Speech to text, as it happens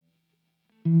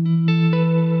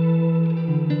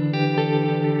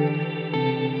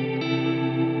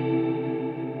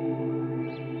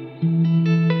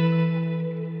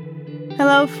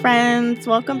Hello, friends.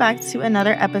 Welcome back to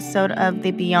another episode of the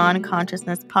Beyond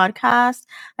Consciousness podcast.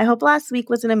 I hope last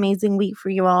week was an amazing week for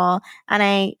you all, and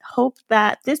I hope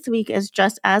that this week is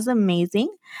just as amazing.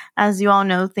 As you all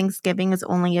know, Thanksgiving is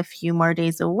only a few more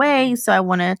days away, so I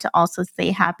wanted to also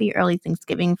say happy early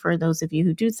Thanksgiving for those of you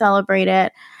who do celebrate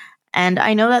it. And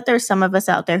I know that there's some of us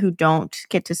out there who don't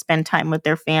get to spend time with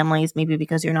their families, maybe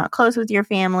because you're not close with your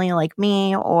family like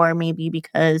me, or maybe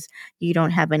because you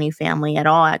don't have any family at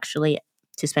all actually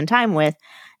to spend time with.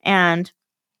 And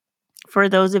for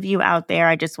those of you out there,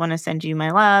 I just want to send you my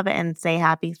love and say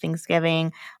happy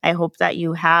Thanksgiving. I hope that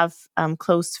you have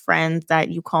close friends that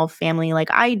you call family like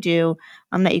I do,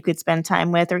 that you could spend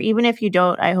time with. Or even if you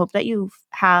don't, I hope that you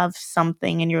have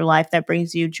something in your life that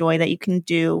brings you joy that you can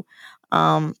do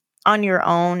on your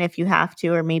own if you have to,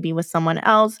 or maybe with someone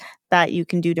else that you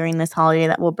can do during this holiday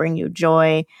that will bring you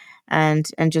joy and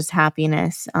just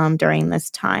happiness during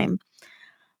this time.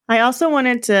 I also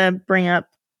wanted to bring up,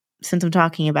 since I'm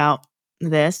talking about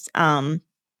this,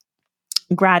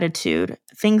 gratitude.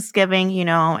 Thanksgiving,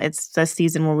 it's the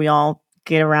season where we all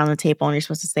get around the table and you're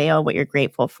supposed to say, oh, what you're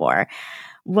grateful for.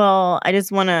 Well, I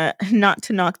just want to not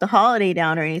to knock the holiday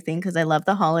down or anything, because I love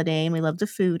the holiday and we love the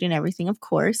food and everything, of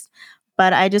course.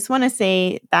 But I just want to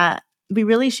say that we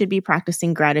really should be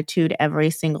practicing gratitude every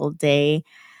single day.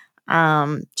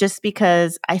 Just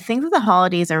because I think that the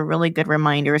holidays are a really good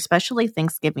reminder, especially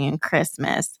Thanksgiving and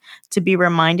Christmas, to be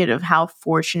reminded of how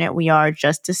fortunate we are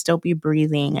just to still be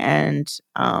breathing and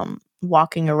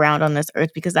walking around on this earth,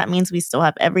 because that means we still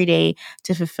have every day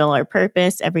to fulfill our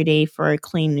purpose, every day for a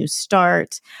clean new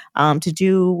start, to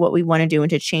do what we want to do and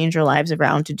to change our lives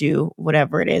around to do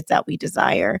whatever it is that we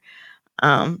desire.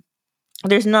 Um,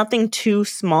 there's nothing too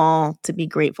small to be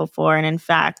grateful for. And in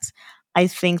fact, I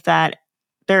think that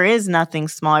there is nothing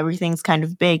small. Everything's kind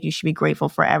of big. You should be grateful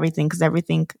for everything, because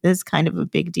everything is kind of a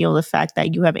big deal. The fact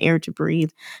that you have air to breathe,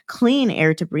 clean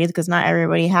air to breathe, because not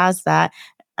everybody has that.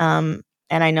 And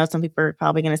I know some people are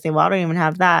probably going to say, well, I don't even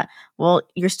have that. Well,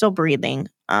 you're still breathing.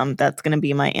 That's going to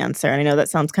be my answer. And I know that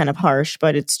sounds kind of harsh,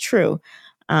 but it's true.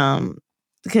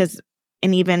 Because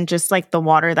and even just like the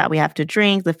water that we have to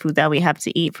drink, the food that we have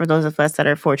to eat, for those of us that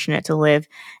are fortunate to live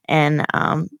in,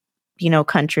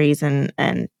 countries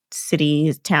and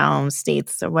cities, towns,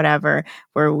 states, or whatever,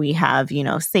 where we have,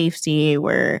 safety,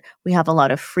 where we have a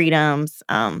lot of freedoms.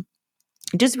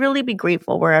 Just really be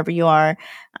grateful wherever you are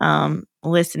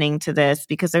listening to this,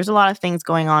 because there's a lot of things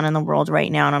going on in the world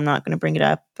right now, and I'm not going to bring it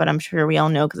up, but I'm sure we all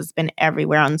know because it's been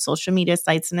everywhere on social media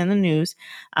sites and in the news.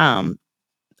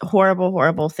 Horrible,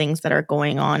 horrible things that are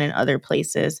going on in other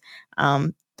places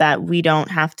that we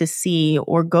don't have to see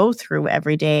or go through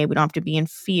every day. We don't have to be in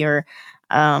fear.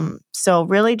 So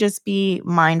really just be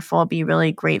mindful, be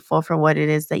really grateful for what it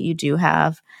is that you do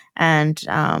have, and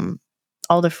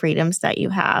all the freedoms that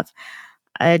you have.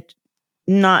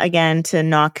 Not again to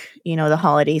knock, the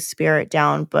holiday spirit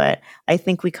down, but I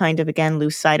think we kind of, again,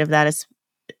 lose sight of that as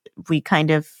we kind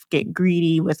of get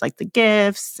greedy with like the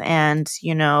gifts, and,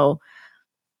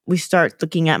 we start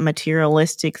looking at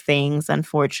materialistic things,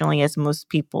 unfortunately, as most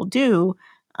people do.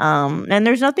 And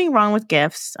there's nothing wrong with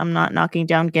gifts. I'm not knocking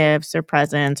down gifts or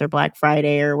presents or Black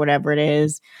Friday or whatever it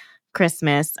is,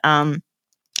 Christmas. I'm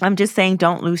just saying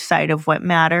don't lose sight of what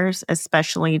matters,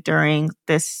 especially during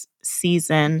this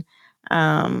season.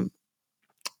 Um,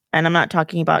 and I'm not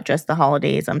talking about just the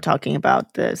holidays. I'm talking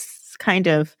about this kind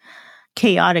of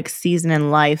chaotic season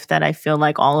in life that I feel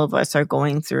like all of us are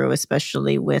going through,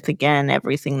 especially with, again,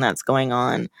 everything that's going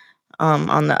on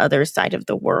the other side of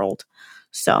the world.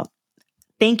 So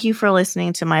thank you for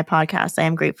listening to my podcast. I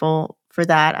am grateful for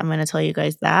that. I'm going to tell you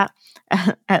guys that,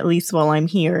 at least while I'm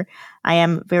here. I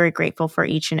am very grateful for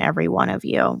each and every one of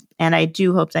you. And I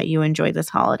do hope that you enjoy this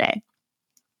holiday.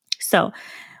 So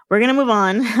we're going to move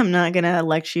on. I'm not going to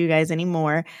lecture you guys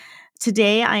anymore.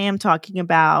 Today, I am talking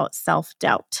about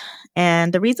self-doubt.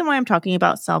 And the reason why I'm talking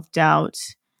about self-doubt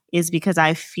is because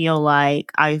I feel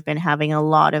like I've been having a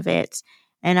lot of it.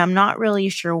 And I'm not really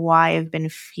sure why I've been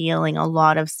feeling a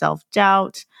lot of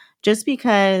self-doubt, just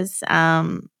because I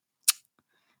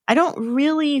don't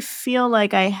really feel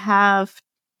like I have.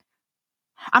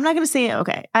 I'm not going to say,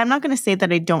 okay, I'm not going to say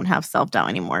that I don't have self-doubt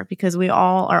anymore, because we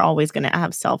all are always going to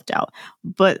have self-doubt.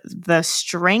 But the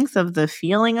strength of the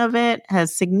feeling of it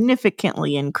has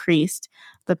significantly increased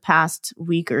the past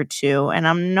week or two. And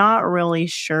I'm not really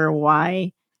sure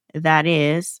why that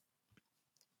is.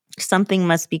 Something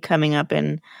must be coming up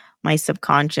in my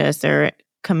subconscious or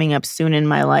coming up soon in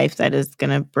my life that is going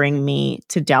to bring me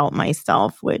to doubt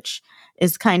myself, which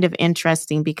is kind of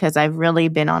interesting because I've really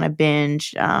been on a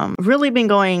binge, really been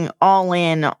going all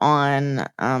in on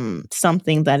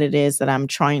something that it is that I'm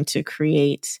trying to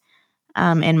create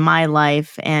in my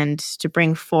life and to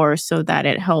bring forth so that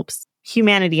it helps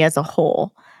humanity as a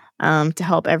whole, to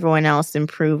help everyone else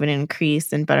improve and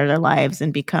increase and better their lives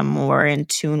and become more in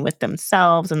tune with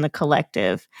themselves and the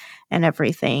collective and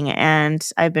everything. And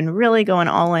I've been really going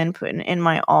all in, putting in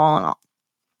my all.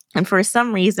 And for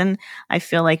some reason, I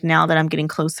feel like now that I'm getting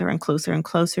closer and closer and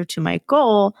closer to my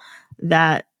goal,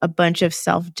 that a bunch of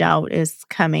self doubt is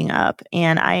coming up.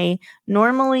 And I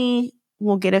normally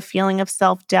will get a feeling of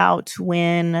self doubt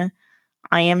when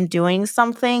I am doing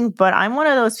something, but I'm one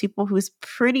of those people who's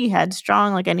pretty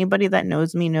headstrong. Like anybody that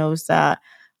knows me knows that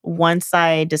once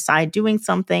I decide doing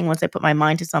something, once I put my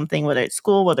mind to something, whether it's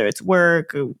school, whether it's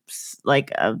work, or like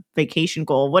a vacation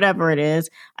goal, whatever it is,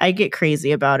 I get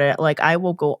crazy about it. Like I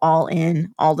will go all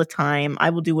in all the time. I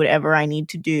will do whatever I need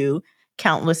to do,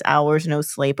 countless hours, no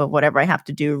sleep of whatever I have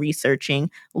to do,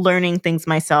 researching, learning things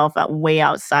myself way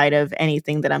outside of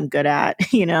anything that I'm good at,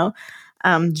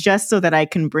 just so that I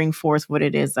can bring forth what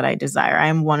it is that I desire.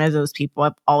 I'm one of those people.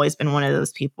 I've always been one of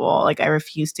those people. Like I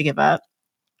refuse to give up.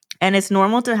 And it's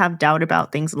normal to have doubt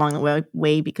about things along the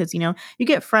way because, you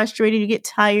get frustrated, you get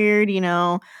tired,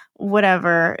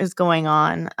 whatever is going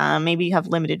on. Maybe you have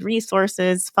limited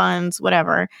resources, funds,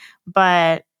 whatever.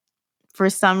 But for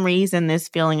some reason, this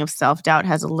feeling of self-doubt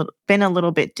has been a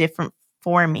little bit different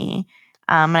for me.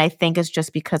 And I think it's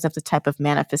just because of the type of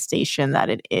manifestation that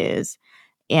it is.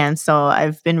 And so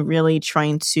I've been really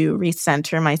trying to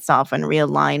recenter myself and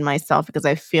realign myself because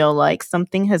I feel like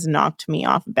something has knocked me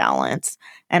off balance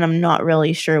and I'm not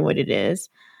really sure what it is.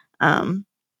 Um,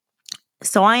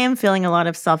 so I am feeling a lot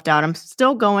of self-doubt. I'm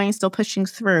still going, still pushing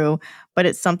through, but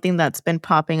it's something that's been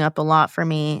popping up a lot for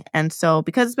me. And so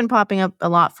because it's been popping up a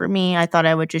lot for me, I thought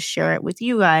I would just share it with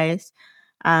you guys,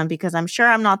 because I'm sure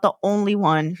I'm not the only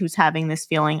one who's having this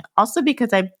feeling. Also,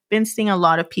 because I've been seeing a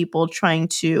lot of people trying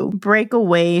to break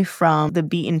away from the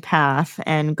beaten path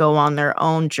and go on their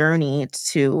own journey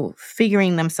to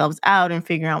figuring themselves out and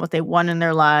figuring out what they want in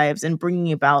their lives and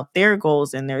bringing about their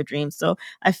goals and their dreams. So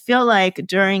I feel like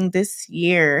during this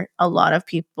year, a lot of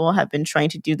people have been trying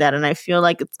to do that. And I feel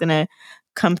like it's going to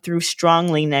come through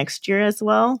strongly next year as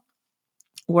well,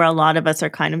 where a lot of us are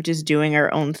kind of just doing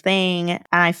our own thing. And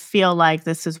I feel like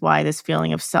this is why this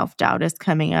feeling of self-doubt is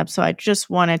coming up. So I just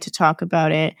wanted to talk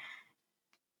about it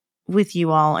with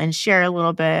you all and share a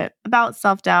little bit about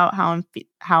self-doubt,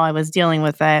 how I was dealing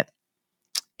with it,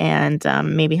 and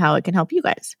maybe how it can help you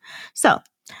guys. So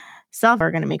self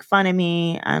are going to make fun of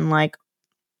me and like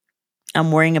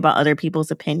I'm worrying about other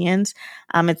people's opinions.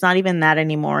 It's not even that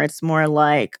anymore. It's more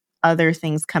like other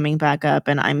things coming back up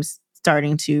and I'm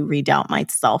starting to redoubt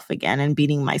myself again and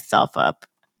beating myself up,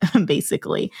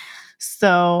 basically.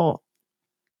 So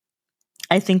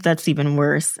I think that's even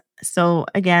worse. So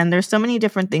again, there's so many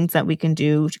different things that we can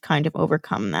do to kind of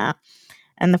overcome that.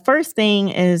 And the first thing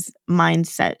is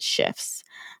mindset shifts.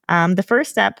 The first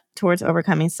step towards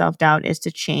overcoming self-doubt is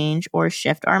to change or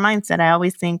shift our mindset. I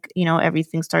always think,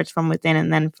 everything starts from within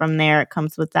and then from there it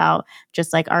comes without.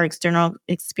 Just like our external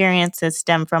experiences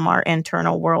stem from our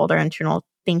internal world, our internal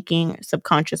thinking,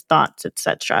 subconscious thoughts,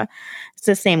 etc. It's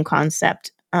the same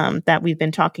concept that we've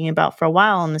been talking about for a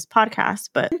while on this podcast,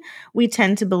 but we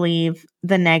tend to believe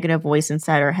the negative voice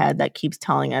inside our head that keeps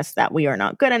telling us that we are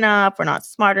not good enough, we're not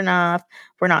smart enough,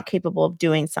 we're not capable of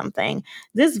doing something.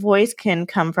 This voice can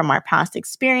come from our past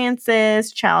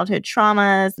experiences, childhood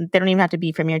traumas. They don't even have to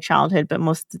be from your childhood, but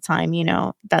most of the time,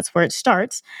 that's where it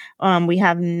starts. We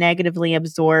have negatively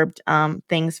absorbed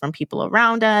things from people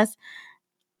around us.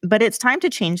 But it's time to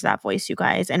change that voice, you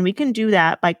guys. And we can do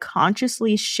that by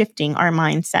consciously shifting our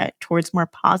mindset towards more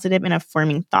positive and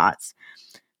affirming thoughts.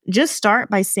 Just start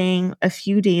by saying a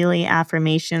few daily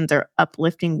affirmations or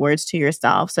uplifting words to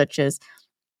yourself, such as,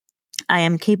 I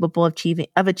am capable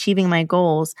of achieving my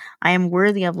goals. I am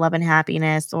worthy of love and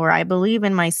happiness, or I believe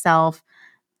in myself.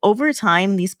 Over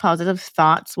time, these positive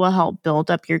thoughts will help build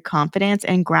up your confidence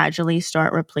and gradually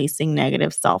start replacing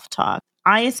negative self-talk.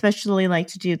 I especially like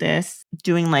to do this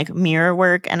doing like mirror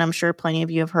work, and I'm sure plenty of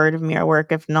you have heard of mirror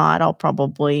work. If not, I'll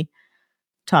probably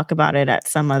talk about it at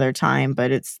some other time,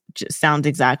 but it just sounds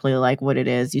exactly like what it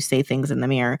is. You say things in the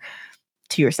mirror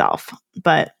to yourself,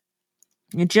 but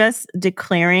just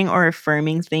declaring or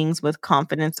affirming things with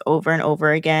confidence over and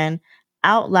over again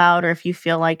out loud, or if you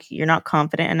feel like you're not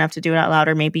confident enough to do it out loud,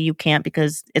 or maybe you can't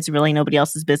because it's really nobody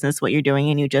else's business what you're doing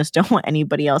and you just don't want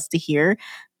anybody else to hear,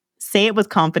 say it with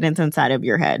confidence inside of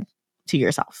your head to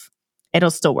yourself.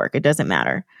 It'll still work. It doesn't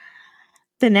matter.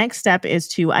 The next step is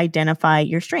to identify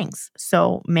your strengths.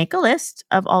 So make a list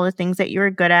of all the things that you're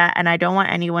good at. And I don't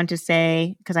want anyone to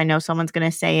say, because I know someone's going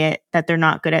to say it, that they're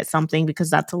not good at something,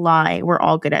 because that's a lie. We're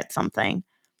all good at something.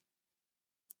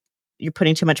 You're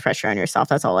putting too much pressure on yourself.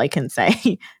 That's all I can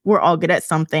say. We're all good at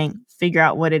something. Figure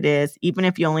out what it is. Even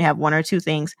if you only have one or two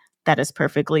things, that is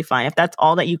perfectly fine. If that's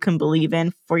all that you can believe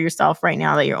in for yourself right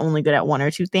now, that you're only good at one or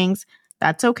two things,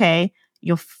 that's okay.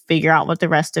 You'll figure out what the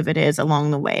rest of it is along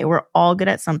the way. We're all good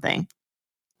at something.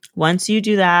 Once you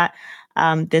do that,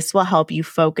 this will help you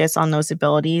focus on those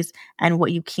abilities and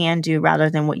what you can do rather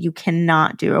than what you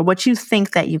cannot do or what you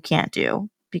think that you can't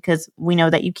do, because we know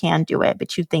that you can do it,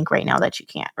 but you think right now that you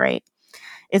can't, right?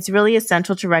 It's really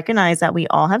essential to recognize that we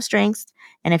all have strengths.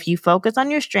 And if you focus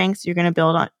on your strengths, you're going to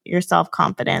build on your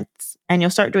self-confidence and you'll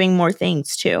start doing more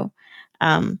things too.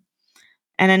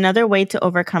 And another way to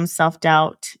overcome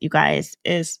self-doubt, you guys,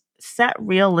 is set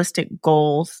realistic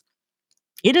goals.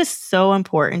 It is so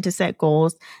important to set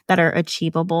goals that are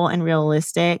achievable and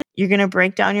realistic. You're going to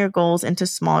break down your goals into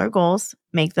smaller goals,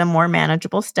 make them more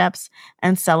manageable steps,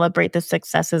 and celebrate the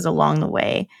successes along the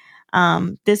way.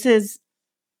 This is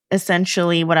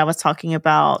essentially what I was talking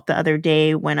about the other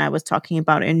day when I was talking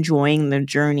about enjoying the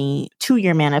journey to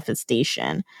your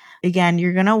manifestation. Again,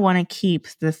 you're going to want to keep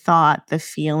the thought, the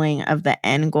feeling of the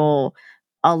end goal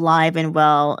alive and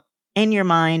well in your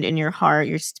mind, in your heart,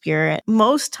 your spirit.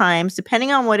 Most times,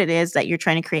 depending on what it is that you're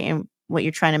trying to create and what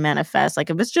you're trying to manifest, like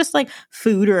if it's just like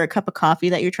food or a cup of coffee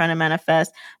that you're trying to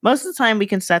manifest, most of the time we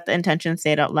can set the intention,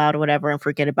 say it out loud or whatever, and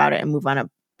forget about it and move on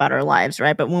about our lives,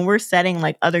 right? But when we're setting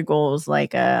like other goals,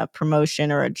 like a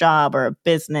promotion or a job or a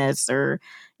business or,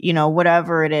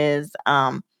 whatever it is,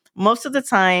 most of the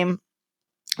time,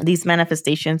 these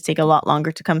manifestations take a lot longer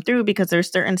to come through because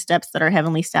there's certain steps that our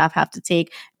heavenly staff have to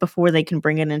take before they can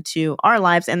bring it into our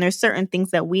lives. And there's certain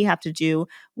things that we have to do,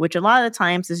 which a lot of the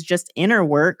times is just inner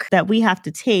work that we have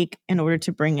to take in order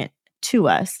to bring it to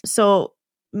us. So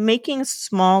making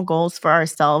small goals for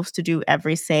ourselves to do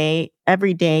every day,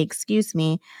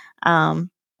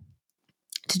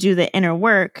 to do the inner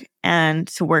work and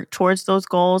to work towards those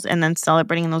goals and then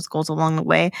celebrating those goals along the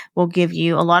way will give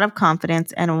you a lot of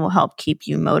confidence and will help keep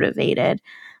you motivated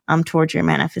towards your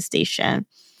manifestation.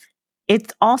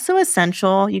 It's also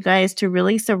essential, you guys, to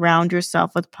really surround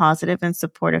yourself with positive and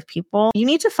supportive people. You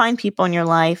need to find people in your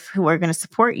life who are going to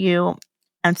support you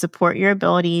and support your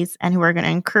abilities and who are going to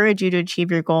encourage you to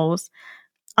achieve your goals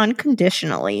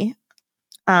unconditionally.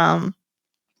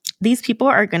 These people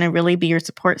are going to really be your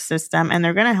support system and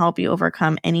they're going to help you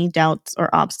overcome any doubts or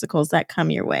obstacles that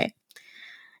come your way.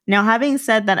 Now, having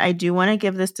said that, I do want to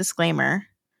give this disclaimer.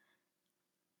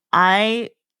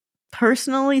 I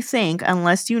personally think,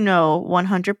 unless you know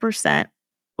 100%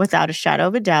 without a shadow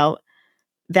of a doubt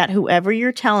that whoever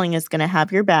you're telling is going to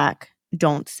have your back,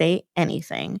 don't say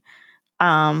anything.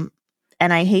 And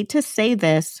I hate to say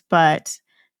this, but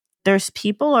there's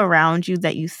people around you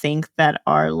that you think that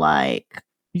are like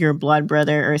your blood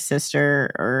brother or sister,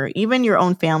 or even your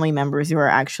own family members who are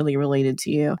actually related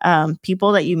to you.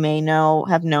 People that you may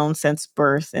have known since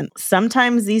birth. And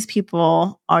sometimes these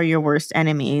people are your worst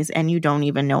enemies and you don't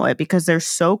even know it because they're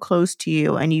so close to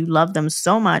you and you love them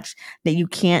so much that you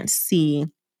can't see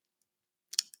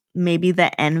maybe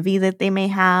the envy that they may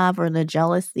have or the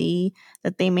jealousy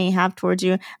that they may have towards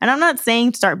you. And I'm not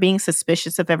saying start being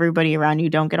suspicious of everybody around you.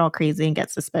 Don't get all crazy and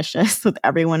get suspicious with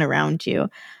everyone around you.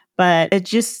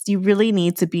 But you really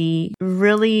need to be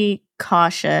really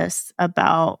cautious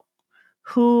about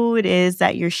who it is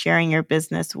that you're sharing your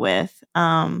business with,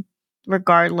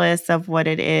 regardless of what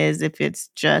it is, if it's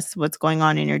just what's going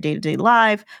on in your day-to-day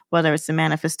life, whether it's a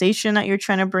manifestation that you're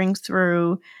trying to bring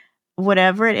through,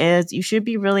 whatever it is, you should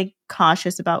be really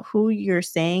cautious about who you're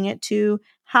saying it to,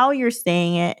 how you're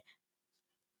saying it,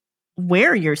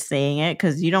 where you're saying it,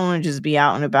 because you don't want to just be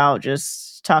out and about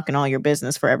just talking all your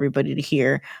business for everybody to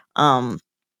hear.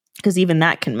 Because even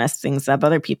that can mess things up,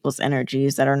 other people's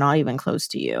energies that are not even close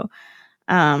to you.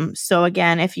 So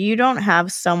again, if you don't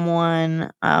have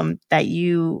someone and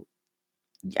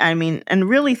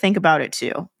really think about it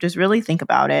too. Just really think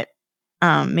about it.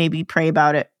 Maybe pray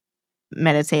about it,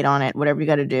 meditate on it, whatever you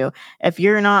got to do. If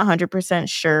you're not 100%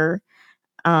 sure,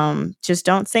 just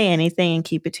don't say anything and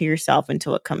keep it to yourself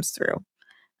until it comes through.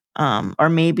 Or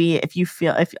maybe if you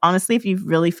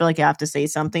really feel like you have to say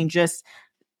something, just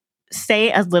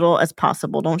say as little as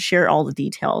possible. Don't share all the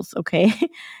details, okay?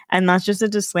 And that's just a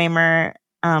disclaimer,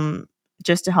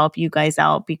 just to help you guys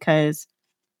out, because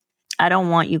I don't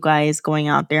want you guys going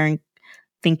out there and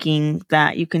thinking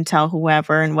that you can tell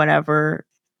whoever and whatever,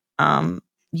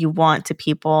 you want to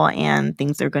people and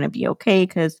things are going to be okay,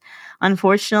 because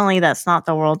unfortunately that's not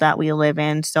the world that we live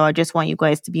in. So I just want you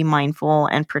guys to be mindful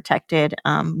and protected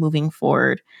moving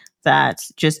forward, that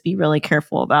just be really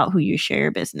careful about who you share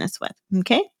your business with.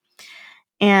 Okay.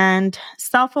 And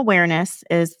self-awareness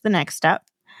is the next step.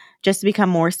 Just to become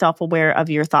more self-aware of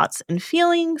your thoughts and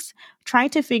feelings, try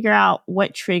to figure out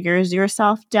what triggers your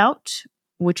self-doubt,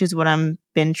 which is what I've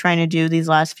been trying to do these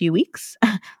last few weeks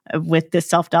with the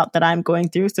self-doubt that I'm going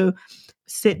through. So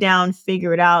sit down,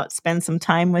 figure it out, spend some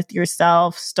time with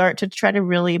yourself, start to try to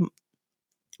really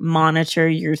monitor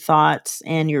your thoughts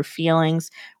and your feelings,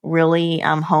 really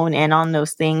hone in on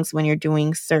those things when you're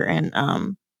doing certain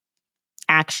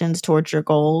actions towards your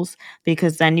goals,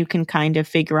 because then you can kind of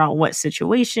figure out what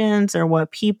situations or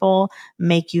what people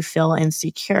make you feel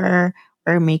insecure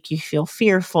or make you feel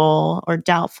fearful or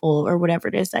doubtful or whatever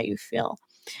it is that you feel.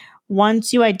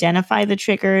 Once you identify the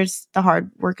triggers, the hard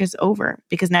work is over,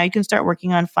 because now you can start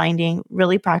working on finding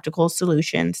really practical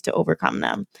solutions to overcome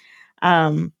them.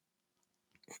 Um,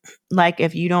 like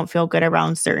if you don't feel good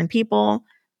around certain people,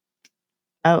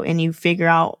 and you figure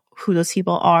out who those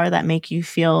people are that make you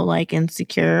feel like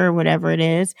insecure or whatever it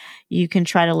is, you can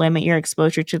try to limit your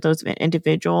exposure to those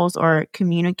individuals or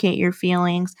communicate your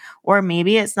feelings. Or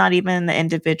maybe it's not even the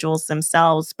individuals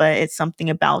themselves, but it's something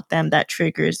about them that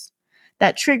triggers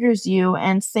you.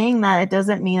 And saying that, it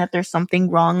doesn't mean that there's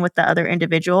something wrong with the other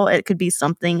individual. It could be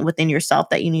something within yourself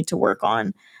that you need to work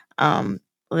on. Um,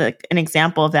 like an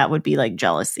example of that would be like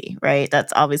jealousy, right?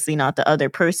 That's obviously not the other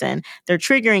person. They're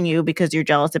triggering you because you're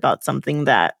jealous about something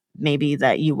that maybe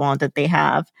that you want that they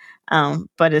have.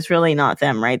 But it's really not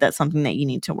them, right? That's something that you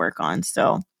need to work on.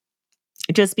 So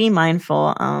just be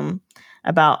mindful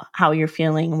about how you're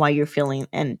feeling, why you're feeling,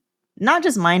 and not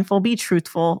just mindful, be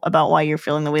truthful about why you're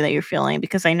feeling the way that you're feeling.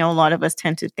 Because I know a lot of us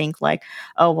tend to think like,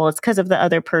 oh, well, it's because of the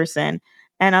other person.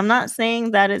 And I'm not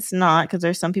saying that it's not, because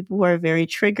there's some people who are very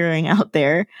triggering out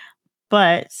there,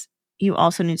 but you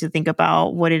also need to think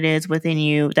about what it is within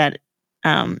you that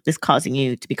is causing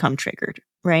you to become triggered,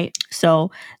 right?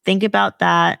 So think about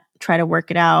that, try to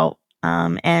work it out.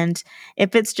 And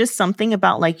if it's just something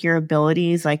about like your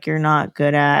abilities, like you're not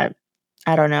good at,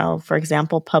 I don't know, for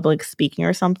example, public speaking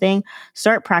or something,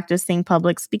 start practicing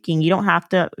public speaking. You don't have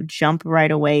to jump right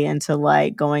away into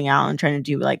like going out and trying to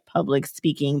do like public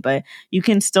speaking, but you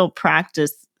can still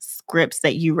practice scripts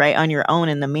that you write on your own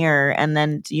in the mirror, and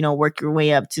then, work your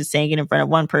way up to saying it in front of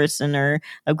one person or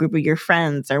a group of your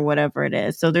friends or whatever it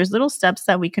is. So there's little steps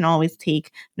that we can always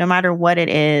take, no matter what it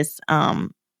is,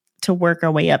 to work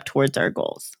our way up towards our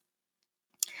goals.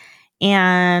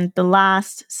 And the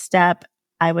last step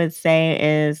I would say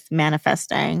is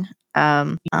manifesting.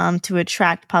 To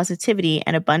attract positivity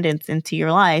and abundance into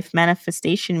your life,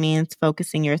 manifestation means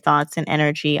focusing your thoughts and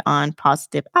energy on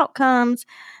positive outcomes,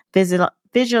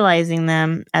 visualizing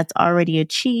them as already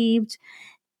achieved.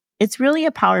 It's really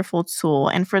a powerful tool.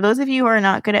 And for those of you who are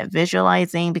not good at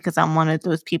visualizing, because I'm one of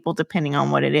those people, depending on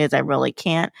what it is, I really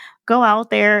can't, go out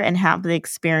there and have the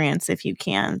experience if you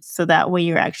can. So that way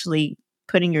you're actually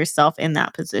putting yourself in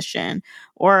that position.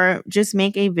 Or just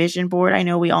make a vision board. I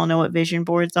know we all know what vision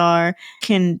boards are.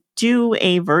 Can do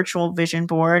a virtual vision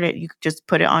board. You could just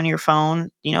put it on your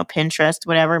phone, Pinterest,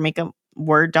 whatever, make a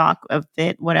Word doc of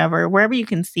it, whatever, wherever you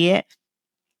can see it,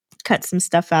 cut some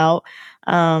stuff out.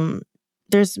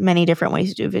 There's many different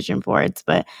ways to do vision boards,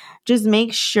 but just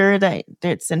make sure that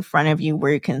it's in front of you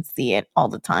where you can see it all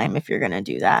the time if you're going to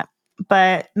do that.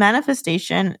 But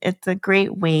manifestation, it's a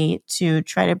great way to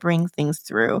try to bring things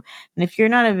through. And if you're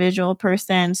not a visual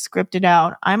person, script it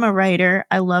out. I'm a writer.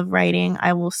 I love writing.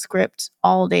 I will script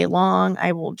all day long.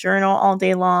 I will journal all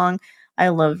day long. I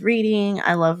love reading.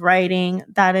 I love writing.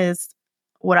 That is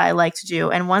what I like to do.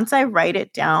 And once I write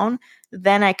it down,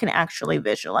 then I can actually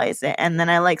visualize it. And then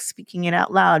I like speaking it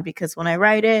out loud, because when I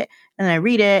write it and I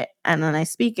read it and then I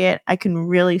speak it, I can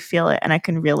really feel it and I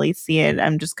can really see it.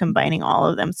 I'm just combining all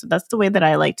of them. So that's the way that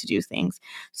I like to do things.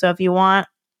 So if you want,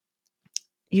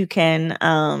 you can,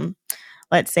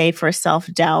 let's say for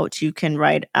self-doubt, you can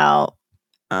write out,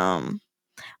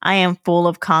 I am full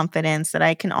of confidence that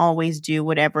I can always do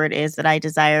whatever it is that I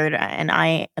desired, and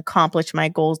I accomplish my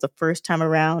goals the first time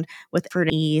around with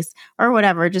ease or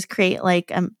whatever. Just create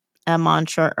like a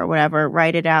mantra or whatever,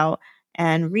 write it out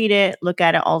and read it, look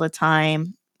at it all the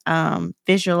time,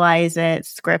 visualize it,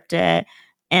 script it,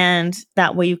 and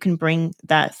that way you can bring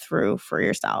that through for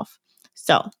yourself.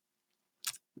 So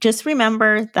just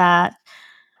remember that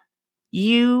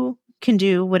you can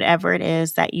do whatever it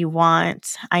is that you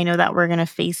want. I know that we're going to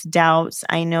face doubts.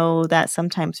 I know that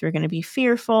sometimes we're going to be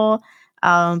fearful.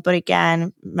 But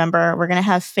again, remember, we're going to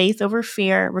have faith over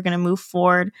fear. We're going to move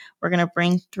forward. We're going to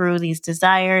bring through these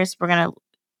desires. We're going to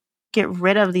get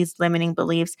rid of these limiting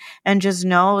beliefs and just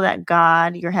know that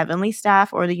God, your heavenly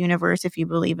staff, or the universe, if you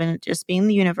believe in it just being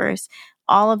the universe,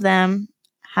 all of them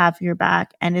have your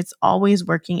back, and it's always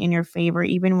working in your favor,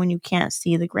 even when you can't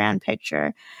see the grand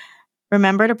picture.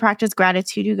 Remember to practice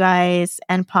gratitude, you guys,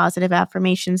 and positive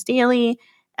affirmations daily,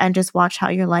 and just watch how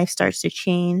your life starts to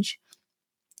change.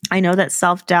 I know that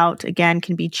self-doubt, again,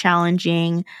 can be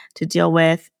challenging to deal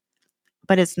with,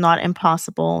 but it's not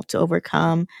impossible to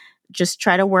overcome. Just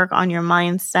try to work on your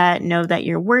mindset. Know that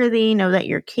you're worthy. Know that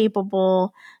you're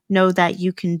capable. Know that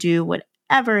you can do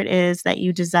whatever it is that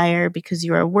you desire because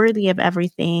you are worthy of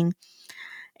everything.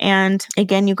 And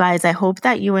again, you guys, I hope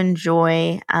that you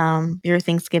enjoy your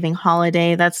Thanksgiving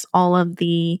holiday. That's all of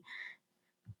the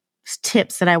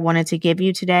tips that I wanted to give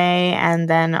you today. And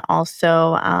then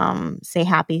also say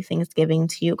happy Thanksgiving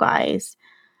to you guys.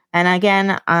 And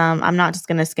again, I'm not just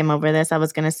going to skim over this. I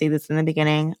was going to say this in the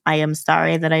beginning. I am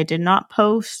sorry that I did not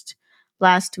post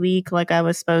last week like I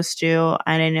was supposed to.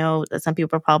 And I know that some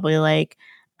people are probably like,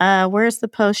 where's the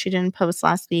post? You didn't post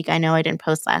last week. I know I didn't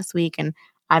post last week, and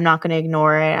I'm not going to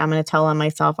ignore it. I'm going to tell on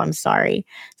myself I'm sorry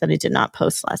that I did not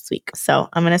post last week. So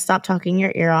I'm going to stop talking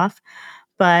your ear off.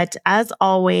 But as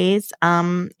always,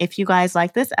 if you guys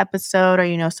like this episode or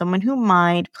you know someone who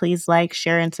might, please like,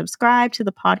 share, and subscribe to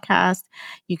the podcast.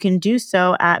 You can do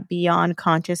so at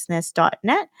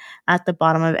beyondconsciousness.net. At the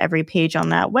bottom of every page on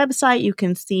that website, you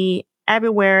can see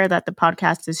everywhere that the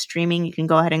podcast is streaming. You can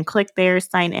go ahead and click there,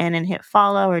 sign in, and hit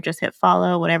follow, or just hit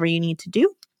follow, whatever you need to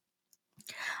do.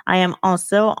 I am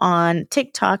also on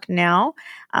TikTok now.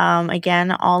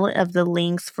 Again, all of the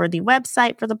links for the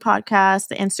website for the podcast,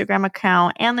 the Instagram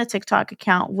account, and the TikTok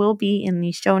account will be in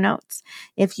the show notes.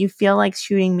 If you feel like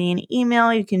shooting me an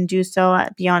email, you can do so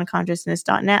at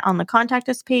beyondconsciousness.net on the contact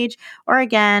us page, or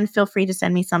again, feel free to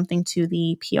send me something to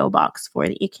the P.O. box for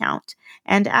the account.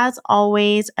 And as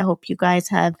always, I hope you guys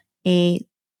have a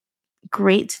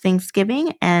great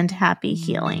Thanksgiving and happy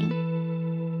healing.